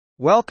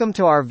Welcome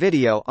to our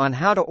video on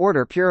how to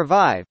order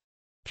Puravive.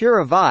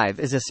 Puravive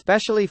is a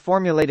specially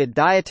formulated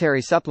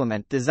dietary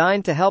supplement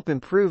designed to help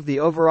improve the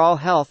overall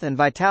health and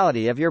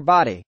vitality of your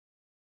body.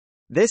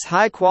 This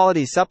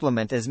high-quality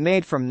supplement is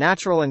made from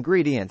natural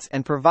ingredients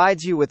and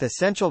provides you with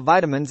essential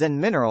vitamins and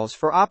minerals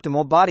for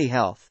optimal body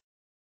health.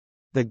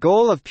 The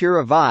goal of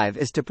Puravive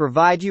is to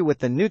provide you with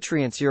the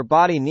nutrients your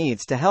body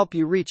needs to help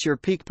you reach your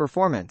peak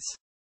performance.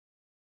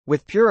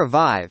 With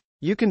Puravive,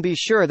 you can be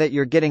sure that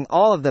you're getting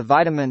all of the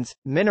vitamins,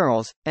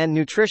 minerals, and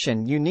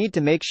nutrition you need to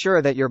make sure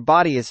that your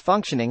body is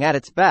functioning at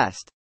its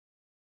best.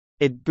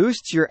 It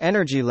boosts your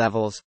energy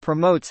levels,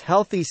 promotes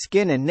healthy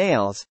skin and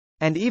nails,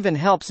 and even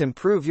helps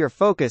improve your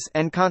focus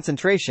and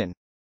concentration.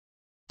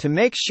 To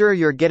make sure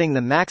you're getting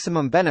the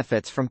maximum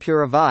benefits from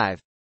Puravive,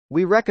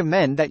 we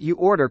recommend that you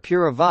order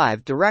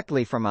Puravive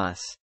directly from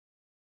us.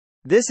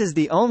 This is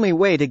the only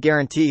way to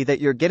guarantee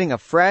that you're getting a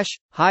fresh,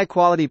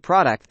 high-quality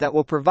product that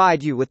will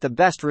provide you with the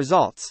best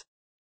results.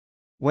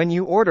 When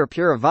you order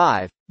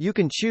Puravive, you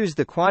can choose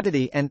the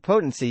quantity and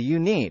potency you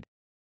need.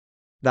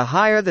 The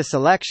higher the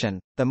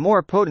selection, the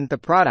more potent the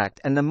product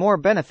and the more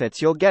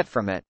benefits you'll get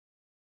from it.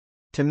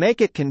 To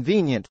make it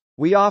convenient,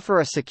 we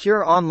offer a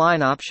secure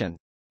online option,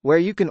 where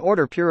you can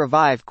order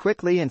Puravive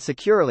quickly and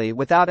securely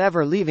without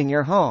ever leaving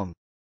your home.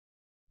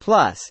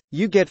 Plus,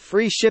 you get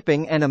free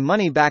shipping and a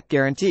money-back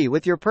guarantee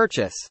with your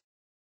purchase.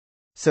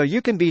 So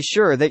you can be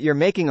sure that you're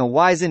making a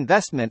wise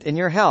investment in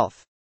your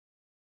health.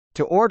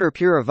 To order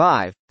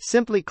Puravive,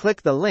 simply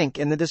click the link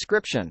in the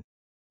description.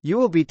 You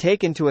will be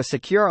taken to a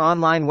secure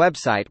online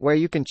website where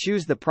you can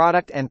choose the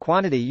product and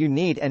quantity you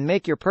need and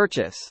make your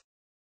purchase.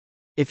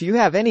 If you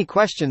have any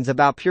questions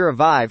about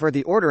Puravive or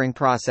the ordering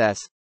process,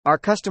 our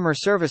customer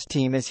service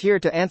team is here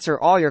to answer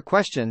all your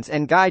questions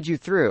and guide you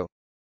through.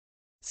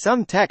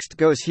 Some text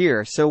goes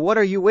here, so what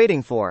are you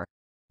waiting for?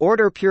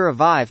 Order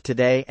Puravive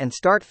today and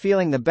start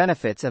feeling the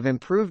benefits of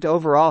improved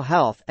overall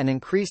health and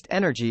increased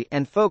energy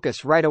and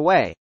focus right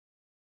away.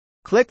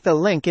 Click the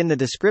link in the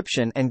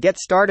description and get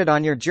started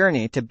on your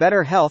journey to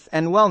better health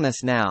and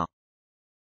wellness now.